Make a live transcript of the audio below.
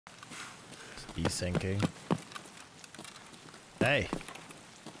Desyncing. Hey.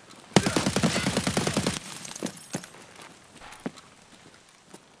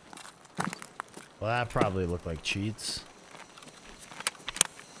 Well, that probably looked like cheats.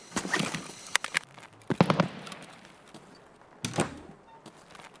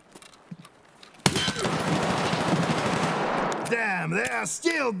 Damn, they are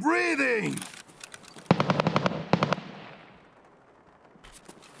still breathing!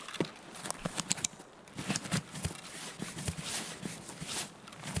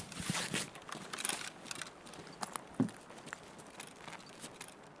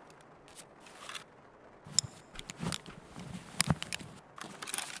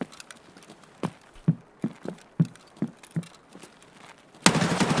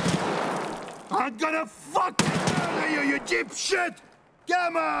 I'm gonna fucking murder you, you dipshit!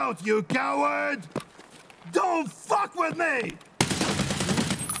 Come out, you coward! Don't fuck with me!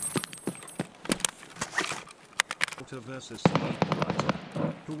 Versus writer.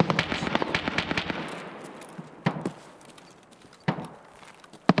 Who wins?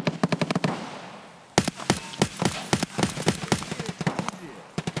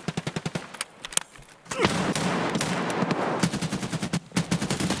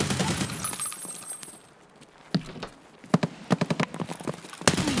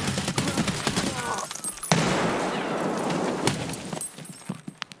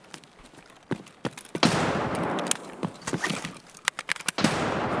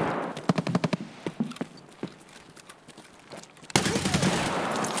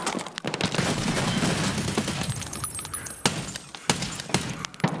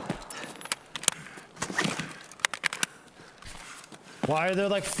 Why are there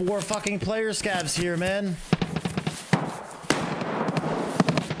like 4 fucking player scavs here, man?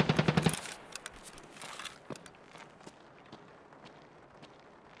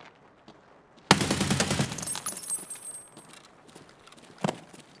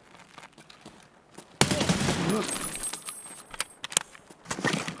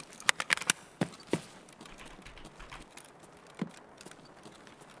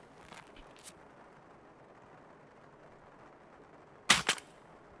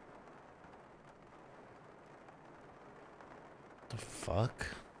 The fuck?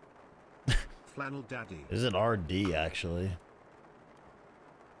 Flannel Daddy. Is it RD actually?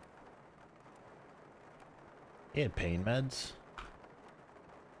 He had pain meds.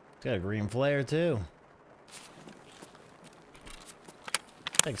 He's got a green flare too.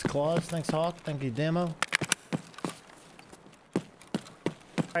 Thanks Claus, thanks Hawk, thank you Demo.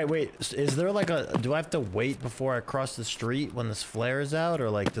 Alright, wait, is there like a, do I have to wait before I cross the street when this flare is out, or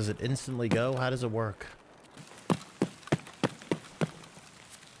like does it instantly go? How does it work?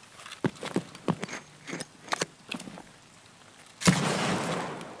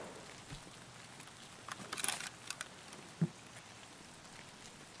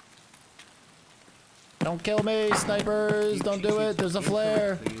 Don't kill me, snipers! Don't do it, there's a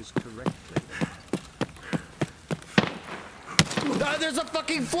flare! There's a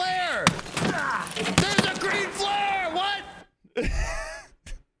fucking flare! There's a green flare! What?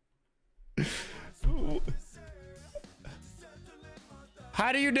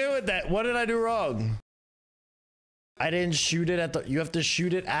 How do you do it that? What did I do wrong? I didn't shoot it at the... You have to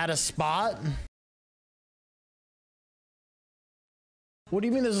shoot it at a spot? What do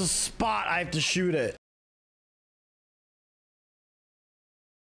you mean there's a spot I have to shoot it?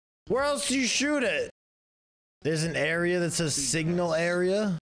 Where else do you shoot it? There's an area that says signal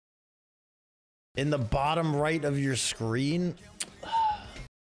area in the bottom right of your screen.